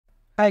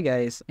Hi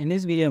guys, in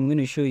this video I'm going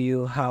to show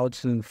you how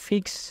to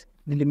fix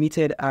the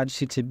limited ad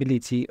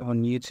suitability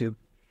on YouTube.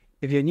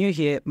 If you're new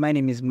here, my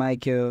name is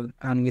Michael,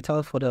 and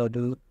without further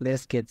ado,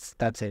 let's get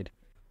started.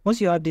 Once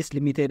you have this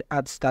limited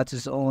ad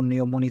status on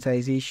your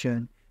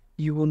monetization,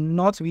 you will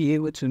not be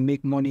able to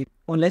make money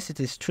unless it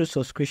is through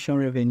subscription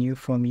revenue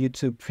from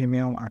YouTube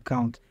Premium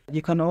account.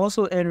 You can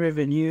also earn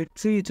revenue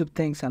through YouTube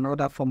Thanks and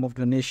other form of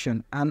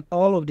donation, and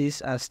all of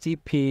these are still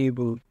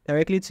payable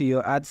directly to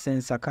your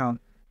AdSense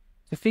account.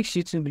 To fix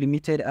YouTube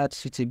limited ad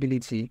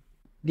suitability,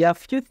 there are a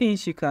few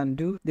things you can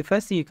do. The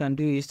first thing you can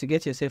do is to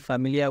get yourself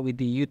familiar with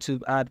the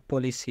YouTube ad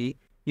policy.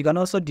 You can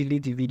also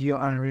delete the video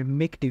and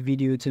remake the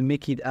video to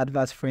make it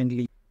advert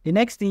friendly. The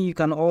next thing you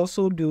can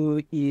also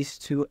do is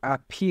to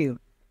appeal.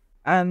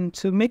 And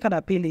to make an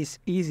appeal is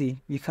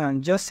easy. You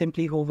can just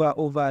simply hover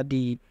over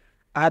the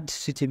ad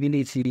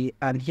suitability,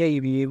 and here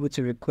you'll be able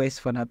to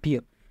request for an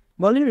appeal.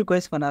 But only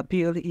request for an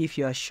appeal if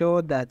you are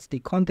sure that the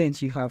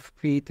content you have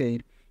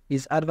created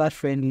is advert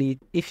friendly.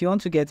 If you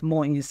want to get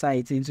more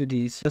insight into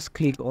this, just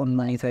click on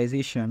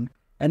monetization,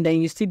 and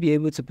then you still be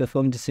able to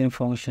perform the same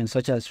function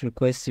such as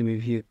request to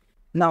review.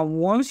 Now,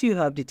 once you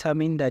have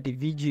determined that the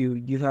video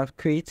you have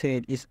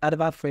created is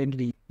advert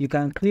friendly, you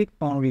can click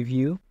on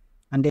review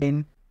and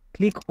then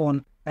click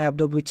on I have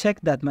double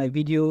checked that my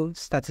video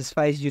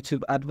satisfies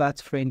YouTube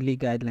advert friendly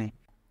guideline.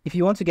 If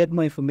you want to get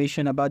more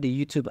information about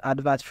the YouTube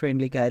advert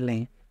friendly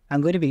guideline,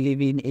 I'm going to be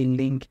leaving a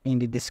link in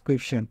the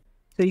description.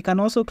 So you can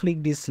also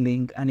click this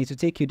link and it will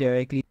take you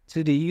directly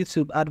to the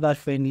YouTube advert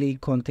friendly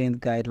content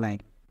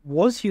guideline.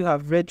 Once you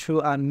have read through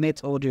and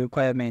met all the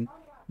requirements,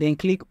 then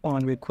click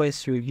on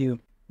request review.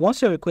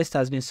 Once your request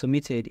has been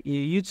submitted,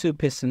 your YouTube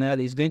personnel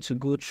is going to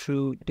go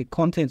through the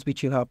content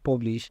which you have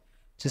published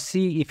to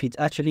see if it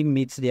actually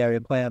meets their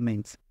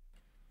requirements.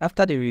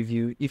 After the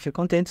review, if your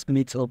content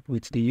meets up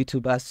with the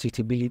YouTube ad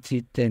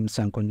suitability terms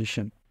and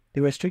conditions,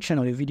 the restriction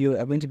on the video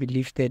are going to be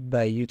lifted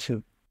by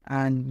YouTube,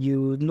 and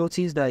you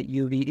notice that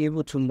you'll be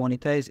able to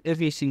monetize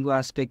every single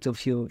aspect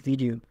of your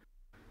video,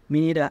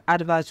 meaning that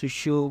adverts will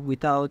show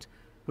without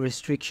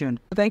restriction.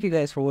 Thank you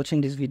guys for watching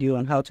this video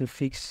on how to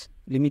fix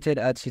limited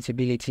ad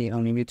suitability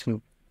on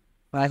YouTube.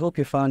 I hope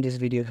you found this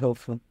video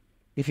helpful.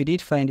 If you did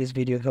find this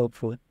video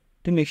helpful,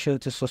 do make sure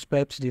to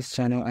subscribe to this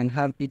channel and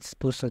have its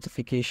post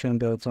notification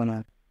bell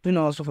on. Do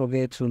not also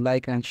forget to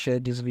like and share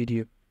this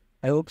video.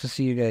 I hope to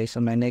see you guys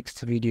on my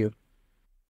next video.